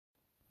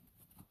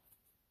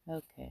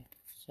Okay,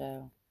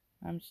 so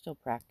I'm still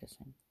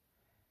practicing.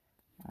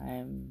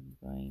 I'm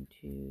going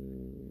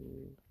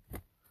to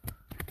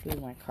do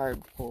my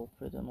card pull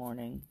for the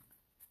morning.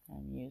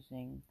 I'm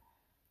using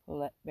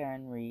Colette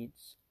Baron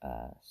Reed's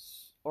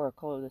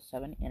Oracle of the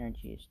Seven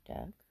Energies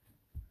deck.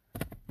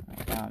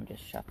 Right now I'm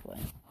just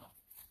shuffling.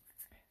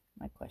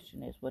 My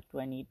question is, what do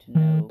I need to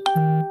know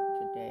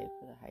today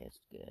for the highest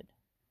good?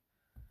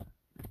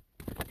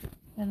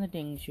 And the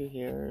dings you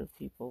hear of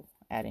people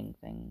adding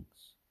things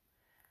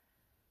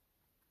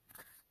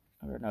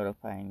or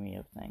notifying me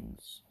of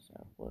things.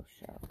 So we'll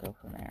go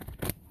from there.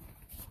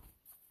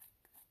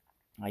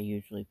 I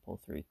usually pull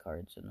 3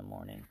 cards in the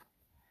morning.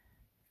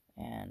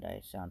 And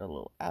I sound a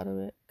little out of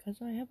it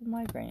because I have a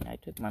migraine. I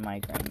took my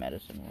migraine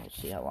medicine. We'll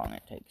see how long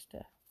it takes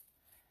to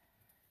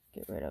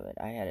get rid of it.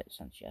 I had it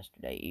since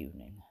yesterday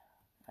evening.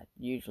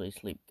 Usually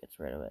sleep gets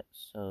rid of it,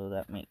 so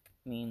that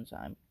means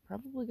I'm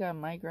probably got a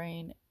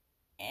migraine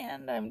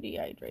and I'm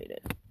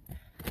dehydrated.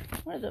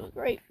 One of the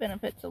great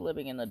benefits of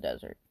living in the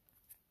desert.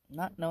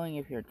 Not knowing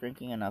if you're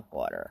drinking enough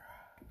water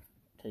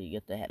till you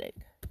get the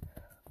headache.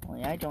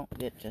 Only I don't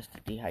get just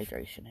a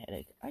dehydration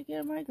headache. I get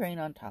a migraine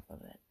on top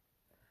of it.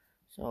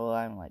 So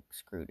I'm like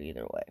screwed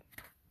either way.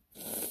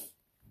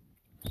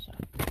 So,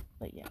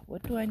 but yeah,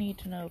 what do I need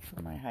to know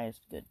for my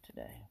highest good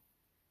today?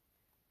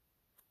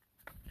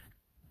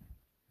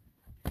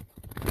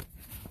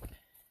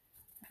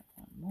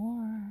 One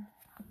more.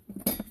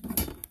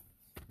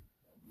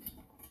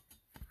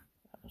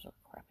 That was a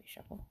crappy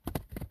shuffle.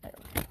 There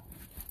we go.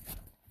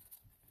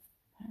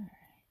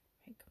 Alright,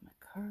 pick my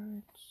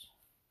cards.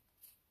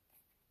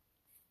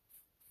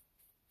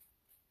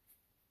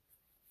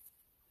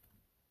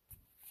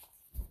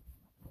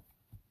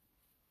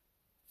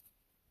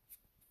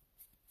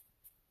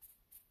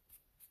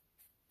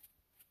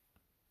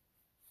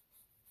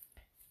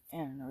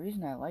 And the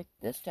reason I like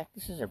this deck,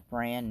 this is a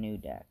brand new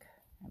deck.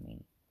 I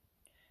mean,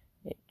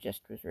 it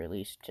just was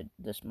released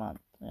this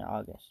month, in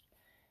August.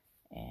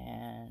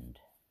 And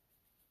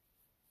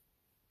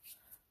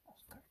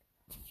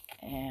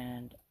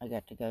I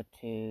got to go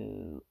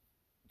to,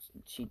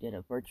 she did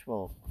a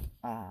virtual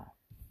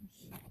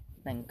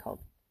thing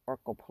called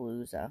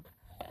Oraclepalooza,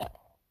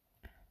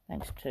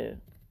 thanks to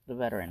the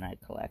veteran I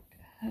collect,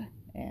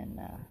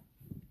 and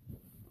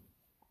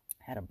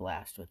had a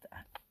blast with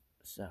that.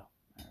 So,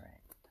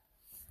 alright,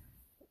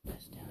 put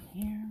this down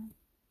here,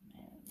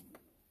 and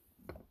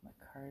put my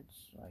cards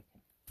so I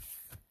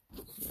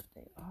can see what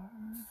they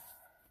are.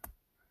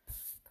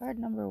 Card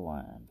number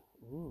 1.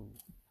 Ooh.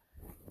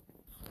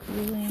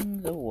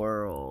 Feeling the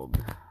world.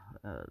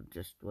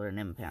 Just what an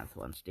empath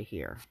wants to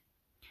hear.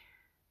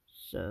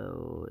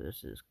 So,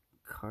 this is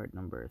card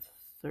number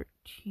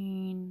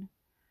 13.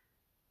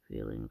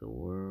 Feeling the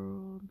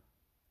world.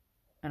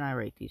 And I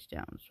write these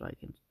down so I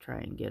can try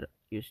and get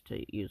used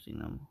to using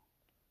them.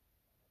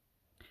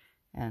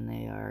 And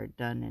they are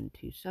done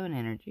into 7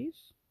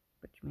 energies,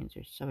 which means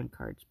there's 7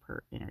 cards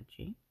per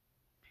energy.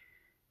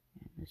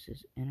 And this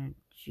is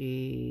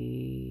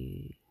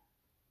energy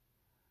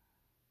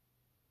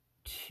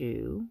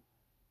 2.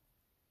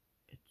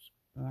 It's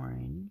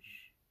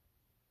orange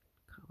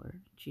color.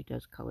 She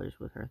does colors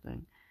with her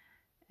thing.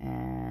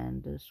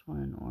 And this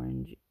one,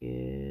 orange,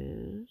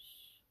 is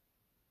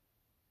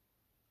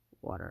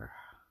water.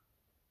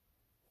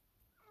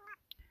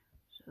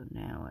 So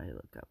now I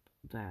look up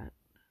that.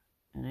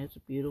 And it's a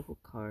beautiful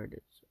card.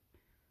 It's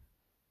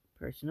a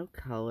person of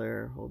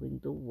color holding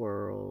the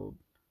world,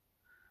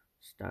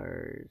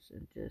 stars,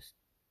 and just,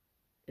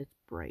 it's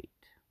bright.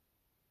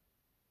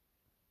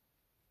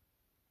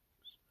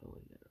 So we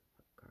got a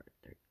card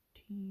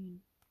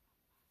 13.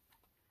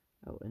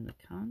 Oh, and the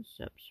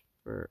concepts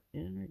for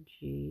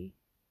energy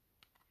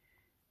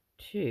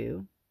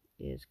 2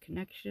 is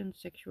connection,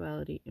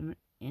 sexuality,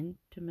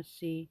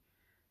 intimacy,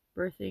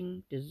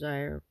 birthing,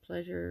 desire,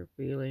 pleasure,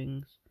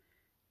 feelings,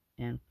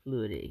 and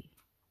fluidity.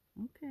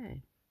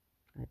 Okay,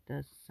 that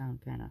does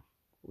sound kind of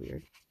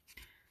weird.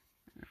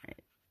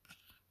 Alright.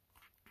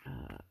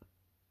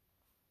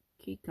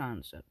 Key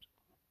concepts: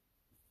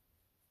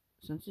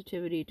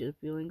 sensitivity to the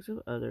feelings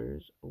of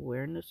others,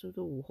 awareness of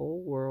the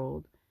whole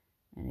world,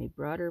 and a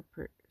broader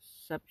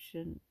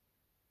perception,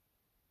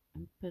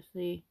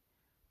 empathy,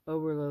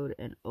 overload,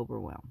 and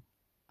overwhelm.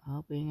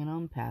 Oh, being an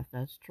empath,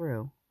 that's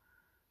true.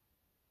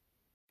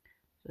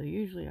 So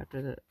usually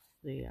after the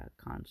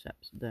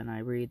concepts, then I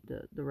read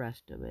the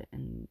rest of it,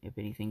 and if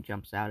anything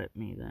jumps out at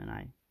me, then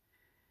I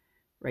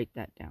write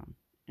that down.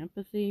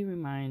 Empathy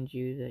reminds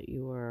you that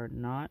you are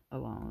not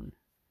alone.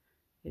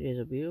 It is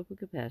a beautiful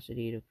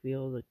capacity to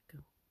feel the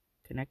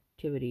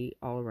connectivity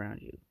all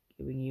around you,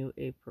 giving you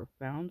a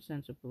profound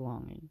sense of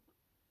belonging,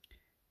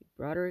 a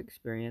broader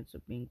experience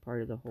of being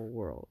part of the whole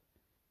world.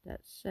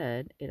 That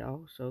said, it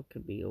also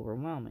can be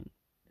overwhelming,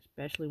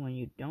 especially when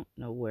you don't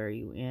know where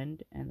you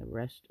end and the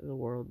rest of the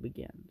world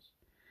begins.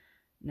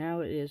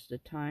 Now it is the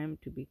time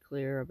to be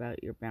clear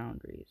about your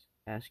boundaries.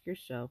 Ask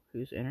yourself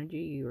whose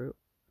energy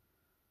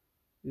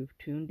you've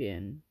tuned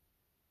in,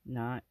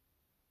 not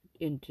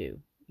into.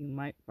 You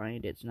might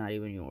find it's not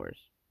even yours.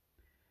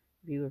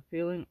 If you are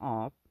feeling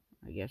off,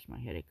 I guess my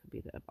headache could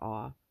be that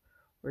off,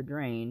 or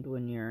drained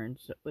when you're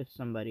with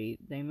somebody,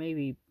 they may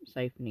be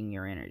siphoning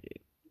your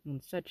energy. In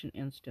such an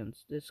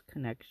instance, this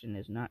connection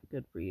is not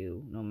good for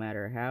you, no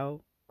matter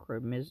how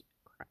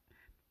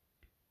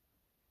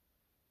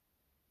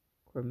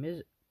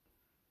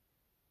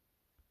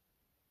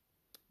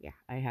yeah,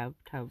 I have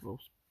trouble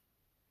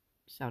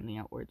sounding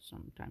out words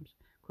sometimes.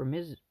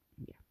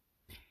 Yeah.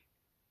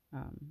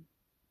 Um,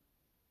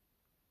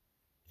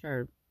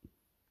 sure,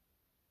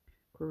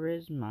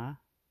 charismatic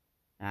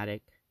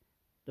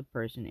the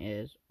person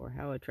is, or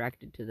how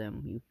attracted to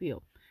them you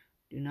feel.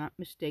 Do not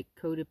mistake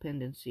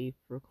codependency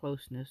for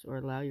closeness or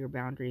allow your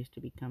boundaries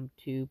to become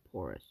too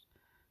porous.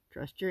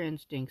 Trust your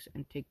instincts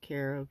and take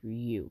care of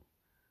you.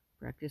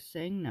 Practice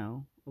saying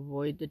no.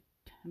 Avoid the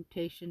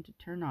temptation to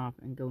turn off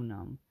and go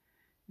numb.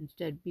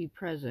 Instead, be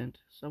present.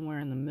 Somewhere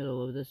in the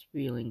middle of this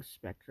feeling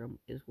spectrum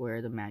is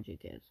where the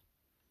magic is.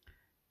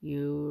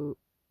 You're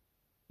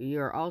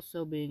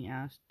also being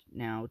asked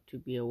now to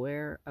be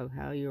aware of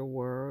how your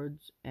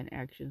words and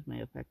actions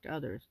may affect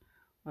others.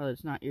 While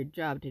it's not your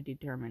job to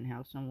determine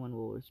how someone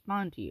will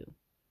respond to you,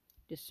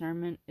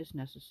 discernment is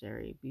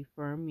necessary. Be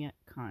firm yet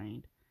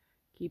kind.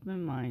 Keep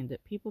in mind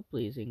that people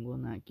pleasing will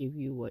not give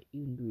you what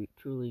you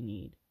truly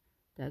need.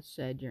 That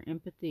said, your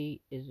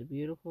empathy is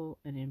beautiful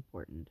and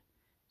important.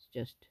 It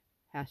just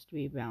has to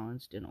be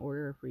balanced in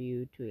order for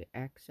you to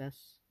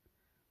access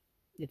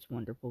its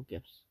wonderful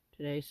gifts.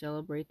 Today,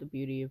 celebrate the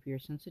beauty of your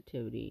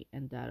sensitivity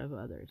and that of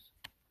others.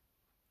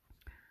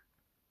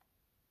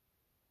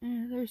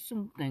 There's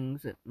some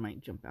things that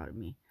might jump out at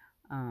me.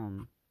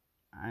 I'm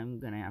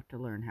gonna have to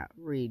learn how to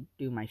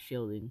redo my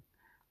shielding,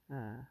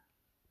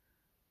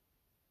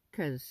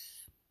 because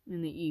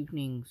in the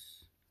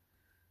evenings,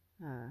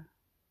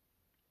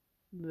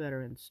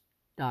 veteran's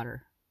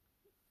daughter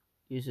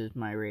uses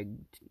my rig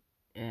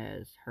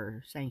as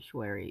her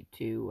sanctuary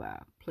to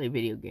play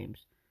video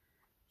games.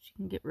 She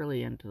can get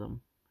really into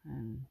them,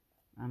 and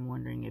I'm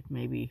wondering if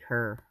maybe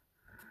her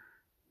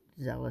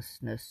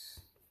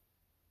zealousness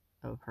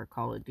of her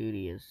Call of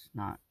Duty is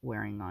not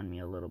wearing on me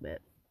a little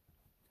bit.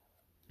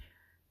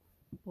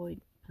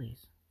 Boyd,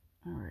 please.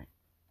 Alright.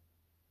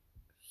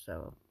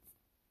 So,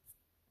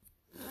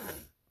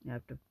 you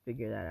have to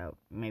figure that out.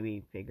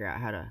 Maybe figure out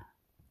how to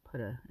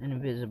put an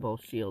invisible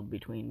shield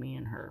between me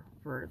and her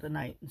for the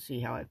night and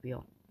see how I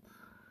feel.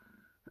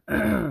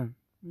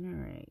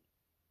 Alright.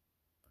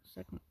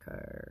 Second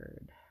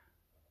card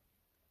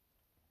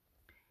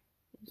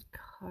is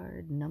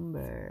card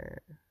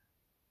number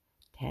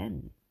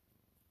 10.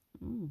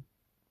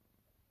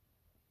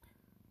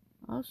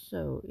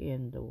 Also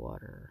in the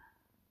water.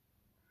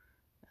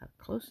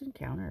 Close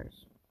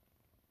encounters.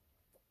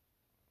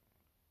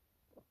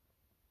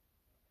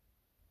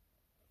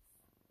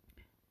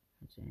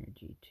 That's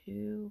energy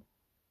 2.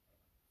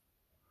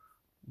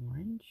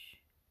 Orange.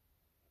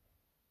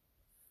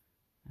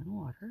 And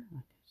water,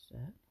 like I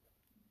said.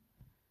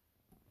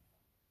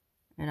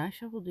 And I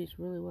shuffled these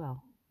really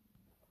well.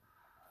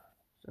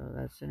 So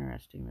that's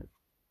interesting that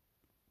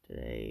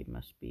today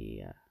must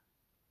be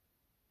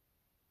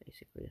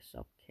basically a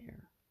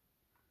self-care.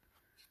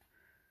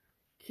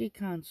 Key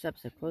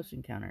concepts of close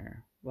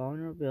encounter.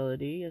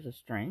 Vulnerability as a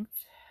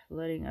strength.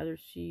 Letting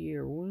others see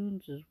your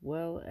wounds as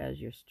well as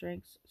your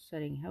strengths.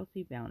 Setting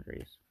healthy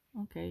boundaries.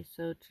 Okay,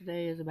 so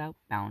today is about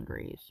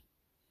boundaries.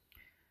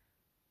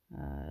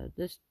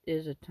 This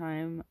is a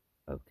time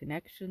of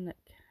connection that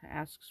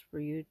asks for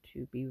you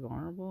to be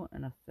vulnerable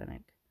and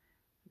authentic.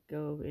 Let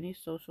go of any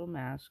social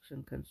masks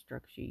and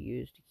constructs you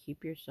use to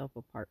keep yourself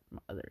apart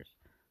from others.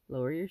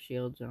 Lower your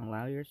shields and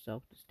allow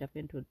yourself to step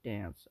into a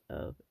dance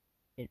of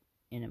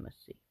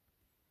intimacy.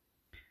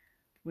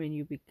 When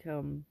you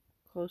become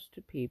close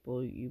to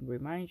people, you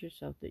remind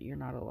yourself that you're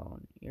not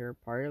alone. You're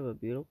part of a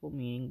beautiful,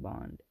 meaning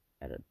bond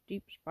at a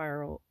deep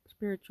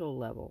spiritual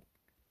level.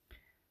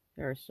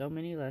 There are so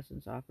many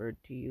lessons offered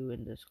to you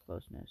in this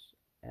closeness.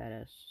 At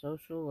a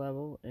social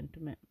level,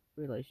 intimate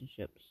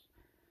relationships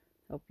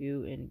help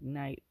you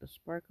ignite the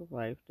spark of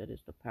life that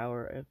is the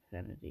power of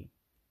affinity.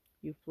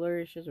 You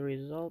flourish as a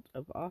result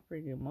of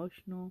offering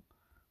emotional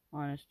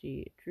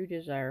honesty, a true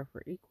desire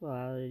for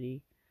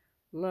equality,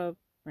 love,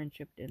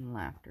 friendship, and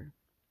laughter.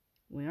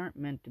 We aren't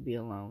meant to be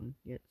alone,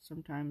 yet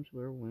sometimes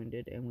we're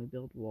wounded and we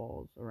build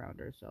walls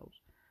around ourselves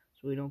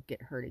so we don't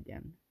get hurt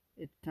again.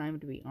 It's time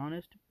to be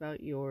honest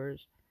about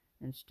yours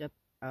and step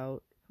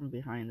out from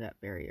behind that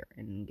barrier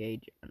and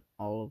engage in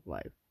all of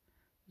life.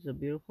 It's a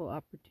beautiful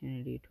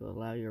opportunity to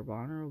allow your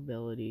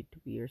vulnerability to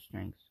be your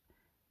strengths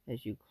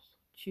as you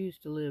choose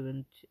to live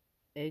in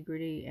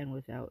integrity and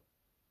without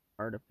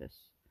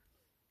artifice.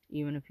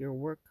 Even in your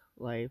work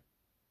life,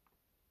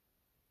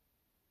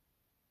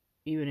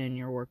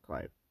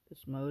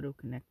 this mode of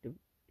connection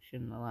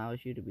allows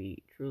you to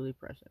be truly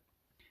present.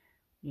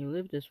 When you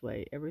live this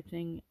way,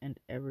 everything and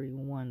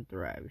everyone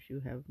thrives. You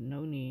have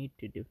no need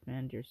to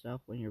defend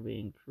yourself when you're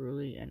being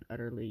truly and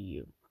utterly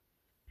you.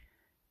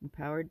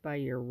 Empowered by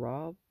your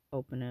raw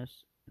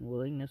openness and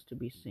willingness to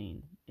be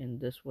seen, in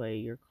this way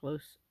your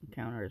close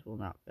encounters will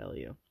not fail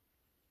you.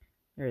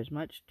 There is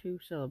much to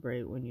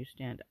celebrate when you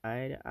stand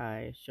eye to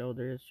eye,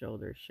 shoulder to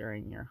shoulder,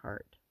 sharing your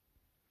heart.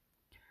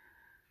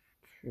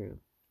 True.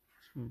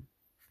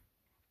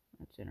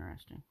 That's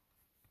interesting.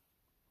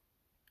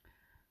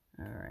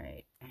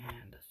 Alright,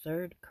 and the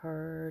third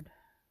card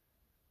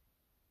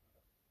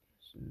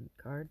is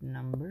card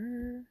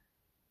number.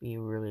 Be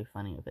really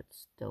funny if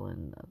it's still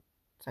in the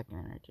second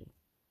energy.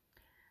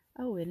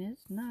 Oh, it is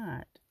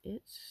not.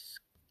 It's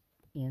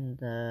in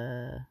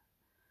the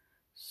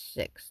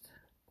sixth.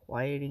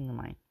 Quieting the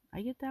mind.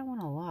 I get that one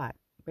a lot.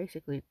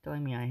 Basically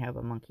telling me I have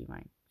a monkey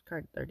mind. It's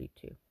card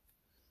 32.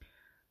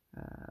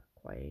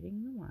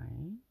 Quieting the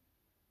mind.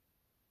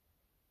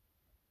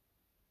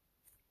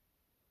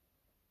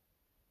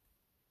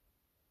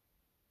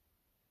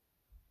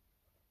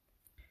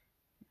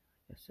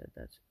 Like I said,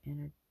 that's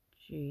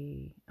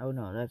energy. Oh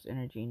no, that's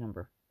energy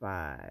number 5.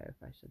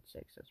 I said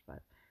 6, that's 5.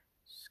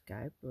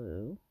 Sky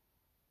blue.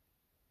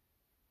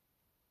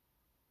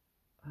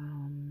 I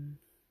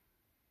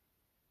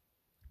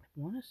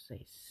want to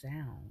say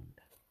sound.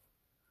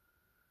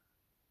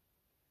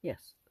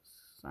 Yes,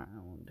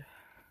 sound.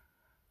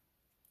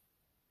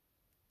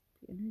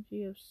 The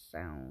energy of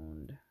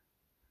sound.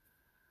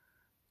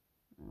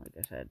 Like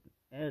I said,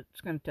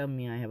 it's going to tell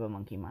me I have a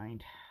monkey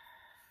mind.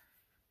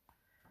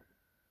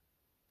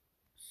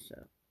 So,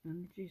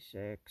 energy 6.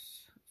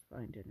 Let's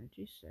find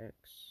energy 6.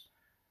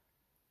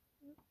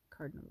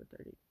 Card number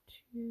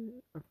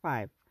 32. Or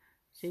 5.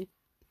 See?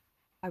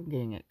 I'm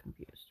getting it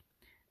confused.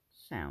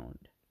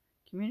 Sound.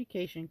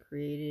 Communication,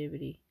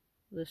 creativity,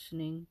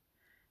 listening,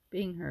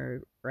 being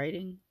heard,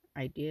 writing,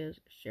 ideas,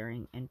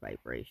 sharing, and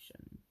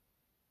vibration.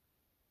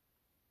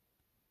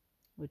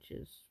 Which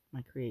is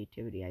my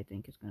creativity, I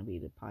think, is going to be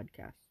the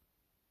podcast.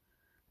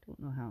 Don't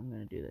know how I'm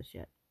going to do this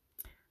yet.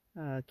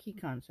 Key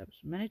concepts.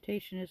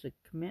 Meditation is a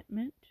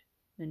commitment,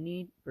 the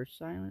need for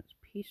silence,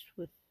 peace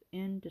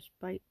within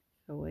despite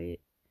the way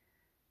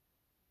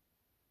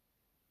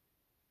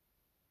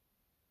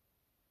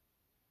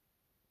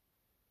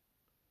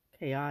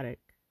chaotic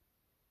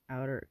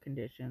outer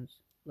conditions,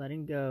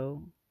 letting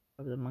go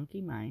of the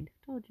monkey mind,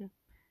 told you,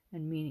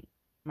 and meaning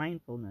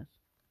mindfulness.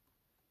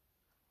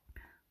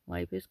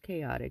 Life is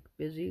chaotic,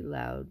 busy,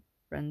 loud,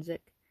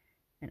 forensic,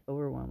 and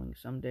overwhelming.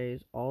 Some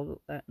days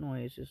all that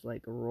noise is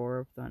like a roar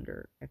of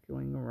thunder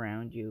echoing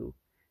around you,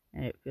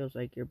 and it feels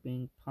like you're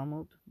being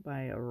pummeled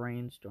by a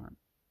rainstorm.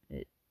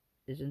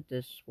 Isn't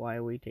this why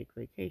we take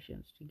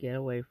vacations? To get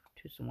away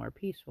to somewhere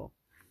peaceful.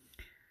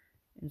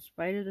 In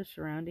spite of the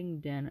surrounding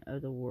din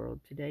of the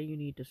world, today you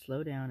need to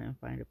slow down and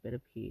find a bit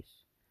of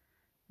peace.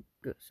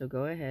 So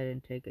go ahead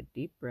and take a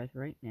deep breath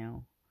right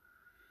now.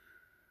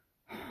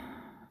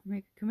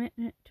 Make a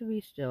commitment to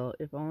be still,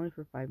 if only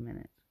for 5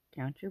 minutes.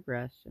 Count your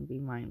breaths and be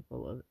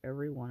mindful of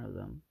every one of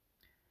them.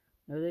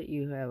 Know that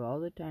you have all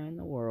the time in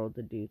the world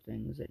to do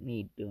things that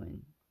need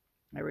doing.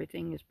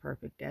 Everything is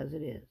perfect as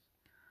it is.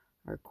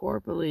 Our core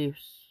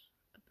beliefs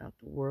about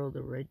the world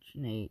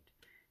originate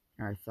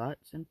in our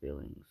thoughts and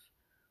feelings,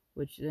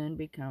 which then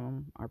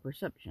become our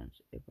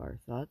perceptions. If our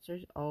thoughts are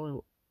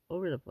all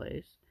over the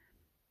place,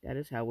 that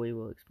is how we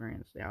will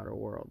experience the outer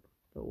world.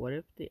 But what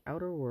if the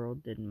outer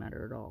world didn't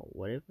matter at all?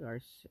 What if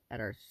at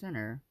our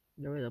center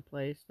there was a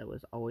place that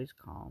was always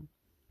calm,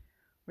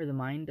 where the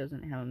mind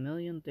doesn't have a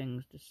million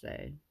things to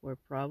say, where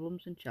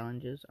problems and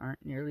challenges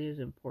aren't nearly as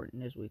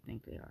important as we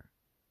think they are?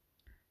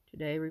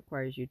 Today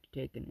requires you to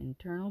take an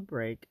internal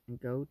break and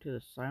go to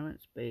the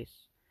silent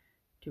space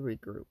to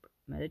regroup.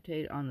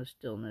 Meditate on the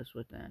stillness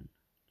within.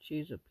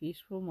 Choose a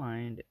peaceful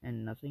mind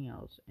and nothing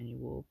else, and you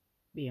will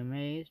be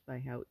amazed by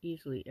how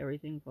easily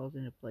everything falls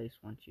into place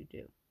once you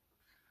do.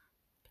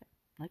 Okay.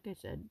 Like I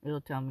said,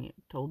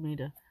 told me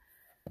to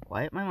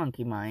quiet my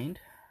monkey mind,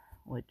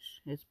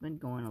 which it's been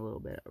going a little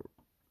bit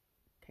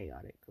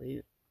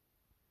chaotically.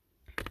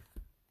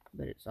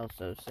 But it's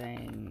also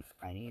saying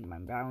I need my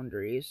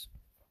boundaries,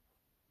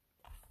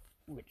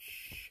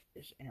 which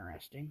is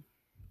interesting.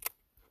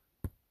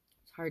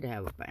 It's hard to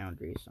have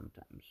boundaries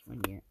sometimes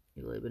when you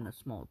live in a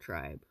small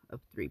tribe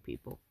of 3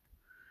 people.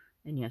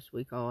 And yes,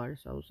 we call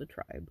ourselves a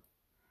tribe.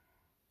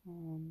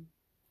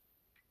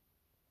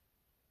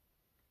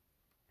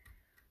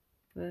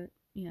 But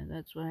yeah,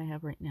 that's what I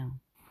have right now.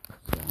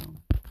 So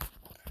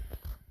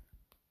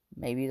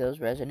maybe those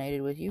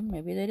resonated with you,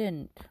 maybe they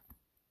didn't.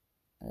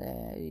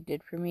 They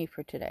did for me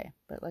for today.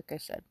 But like I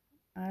said,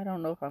 I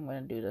don't know if I'm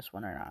going to do this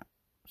one or not.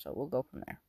 So we'll go from there.